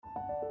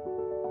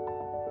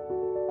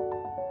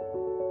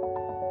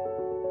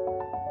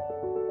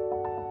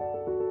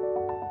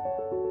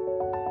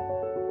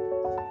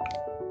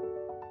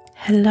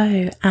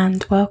Hello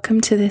and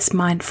welcome to this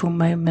mindful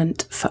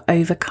moment for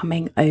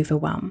overcoming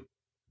overwhelm.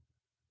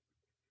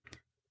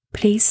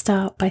 Please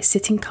start by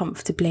sitting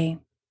comfortably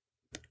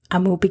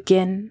and we'll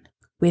begin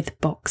with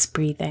box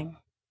breathing.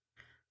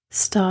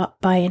 Start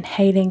by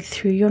inhaling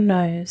through your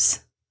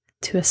nose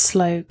to a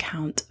slow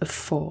count of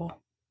 4.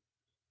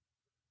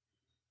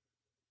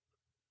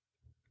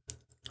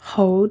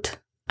 Hold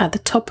at the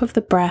top of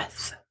the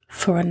breath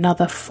for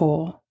another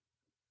 4.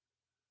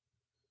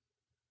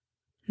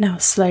 Now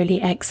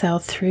slowly exhale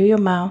through your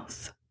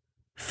mouth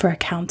for a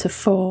count of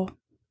 4.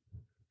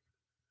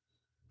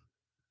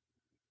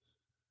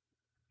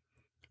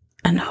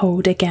 And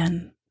hold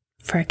again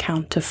for a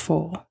count of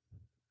 4.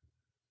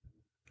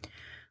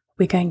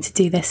 We're going to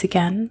do this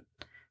again.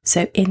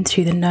 So in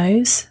through the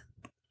nose.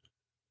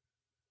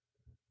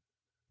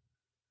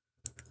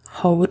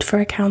 Hold for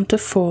a count of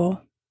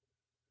 4.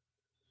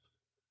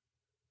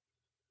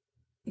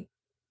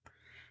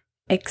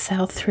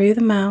 Exhale through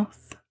the mouth.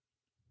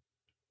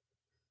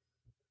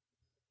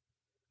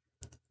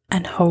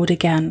 And hold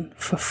again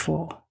for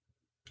 4.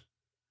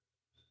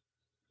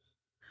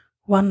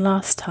 One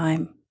last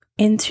time.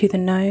 In through the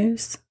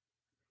nose.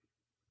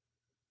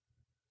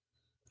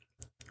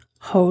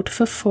 Hold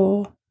for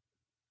 4.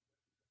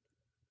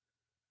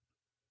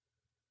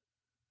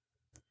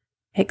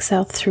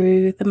 Exhale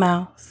through the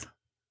mouth.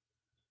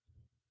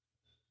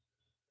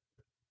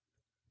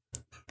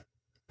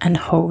 And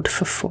hold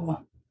for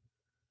 4.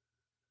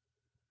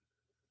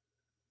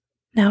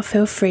 Now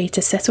feel free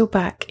to settle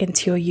back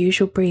into your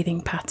usual breathing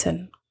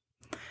pattern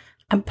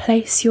and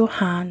place your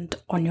hand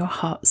on your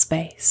heart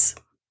space.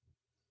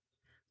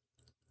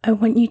 I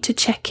want you to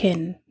check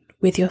in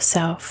with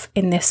yourself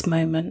in this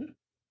moment.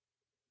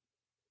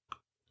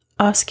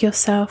 Ask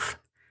yourself,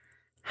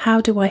 how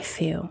do I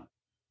feel?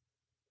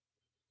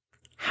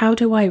 How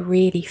do I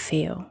really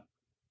feel?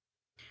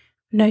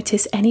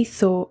 Notice any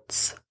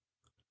thoughts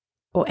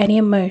or any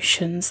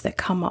emotions that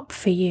come up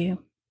for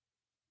you.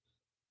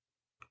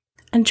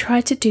 And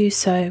try to do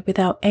so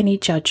without any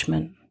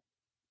judgment.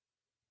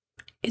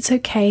 It's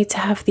okay to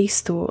have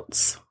these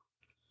thoughts.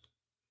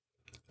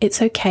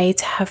 It's okay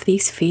to have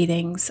these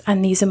feelings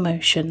and these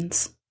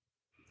emotions.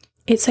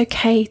 It's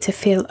okay to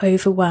feel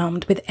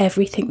overwhelmed with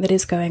everything that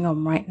is going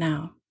on right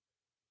now.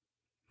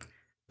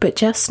 But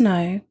just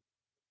know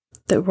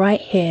that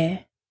right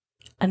here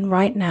and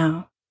right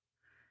now,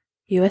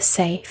 you are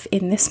safe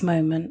in this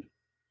moment.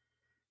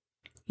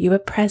 You are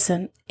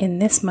present in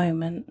this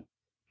moment.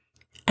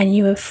 And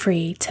you are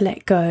free to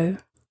let go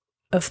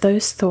of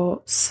those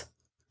thoughts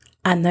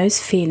and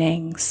those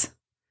feelings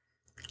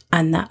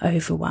and that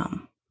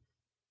overwhelm.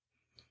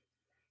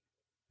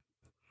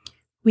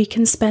 We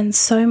can spend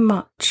so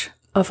much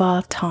of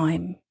our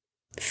time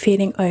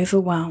feeling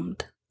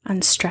overwhelmed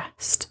and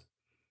stressed,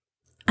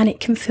 and it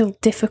can feel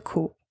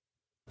difficult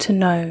to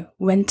know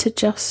when to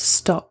just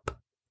stop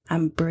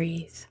and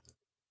breathe.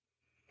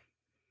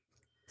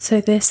 So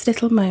this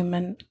little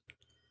moment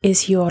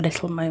is your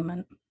little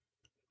moment.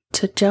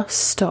 To just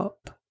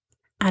stop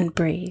and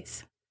breathe.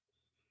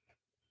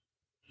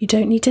 You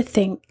don't need to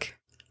think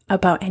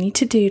about any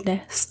to-do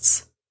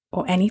lists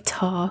or any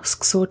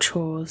tasks or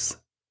chores.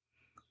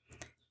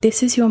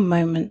 This is your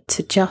moment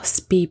to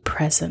just be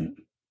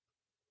present.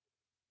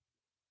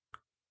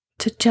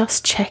 To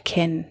just check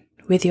in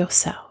with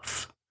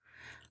yourself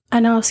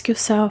and ask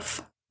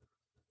yourself,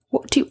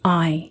 what do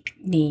I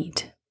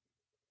need?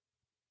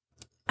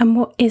 And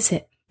what is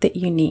it that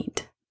you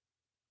need?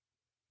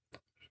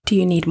 Do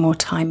you need more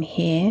time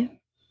here?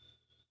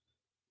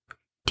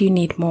 Do you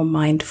need more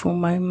mindful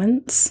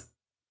moments?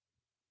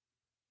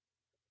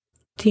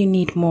 Do you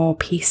need more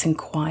peace and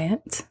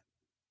quiet?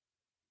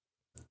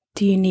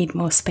 Do you need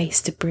more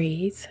space to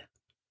breathe?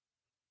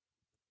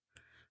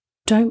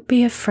 Don't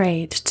be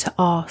afraid to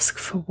ask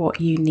for what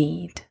you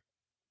need.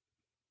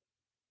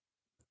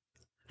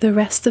 The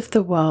rest of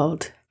the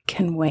world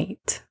can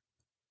wait.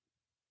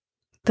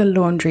 The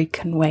laundry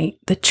can wait,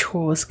 the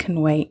chores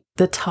can wait,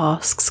 the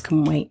tasks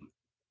can wait.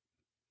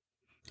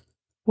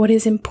 What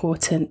is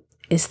important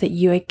is that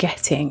you are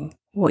getting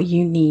what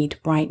you need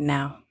right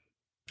now.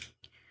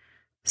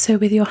 So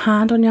with your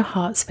hand on your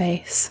heart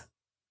space,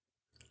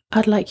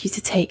 I'd like you to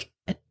take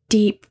a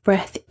deep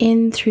breath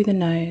in through the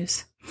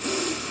nose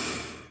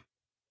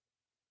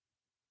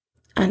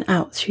and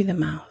out through the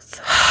mouth.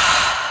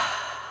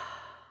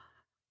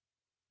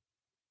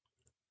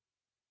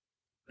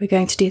 We're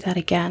going to do that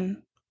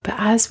again, but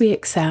as we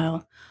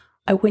exhale,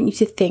 I want you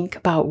to think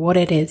about what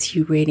it is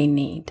you really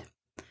need.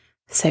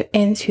 So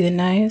in through the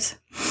nose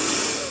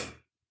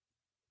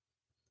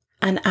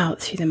and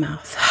out through the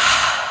mouth.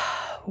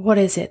 What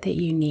is it that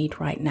you need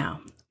right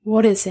now?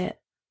 What is it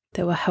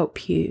that will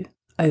help you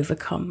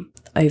overcome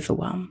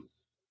overwhelm?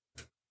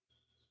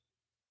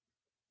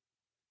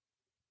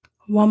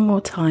 One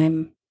more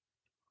time.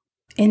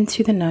 In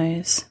through the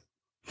nose.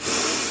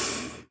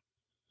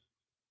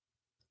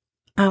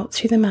 Out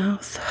through the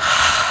mouth.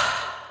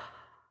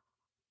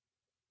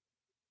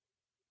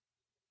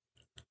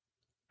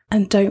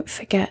 And don't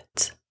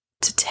forget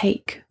to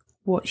take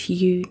what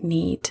you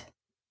need.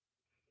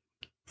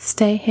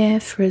 Stay here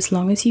for as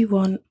long as you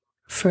want,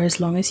 for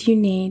as long as you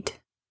need,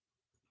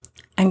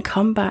 and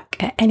come back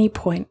at any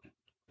point.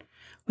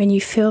 When you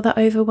feel that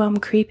overwhelm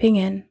creeping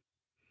in,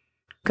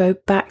 go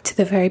back to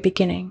the very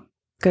beginning.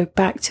 Go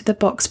back to the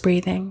box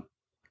breathing.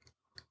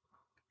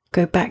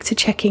 Go back to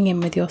checking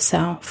in with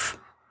yourself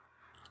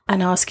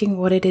and asking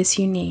what it is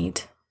you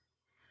need,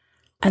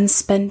 and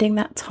spending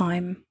that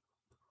time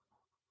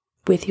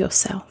with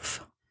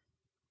yourself.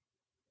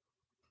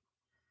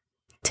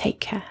 Take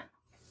care.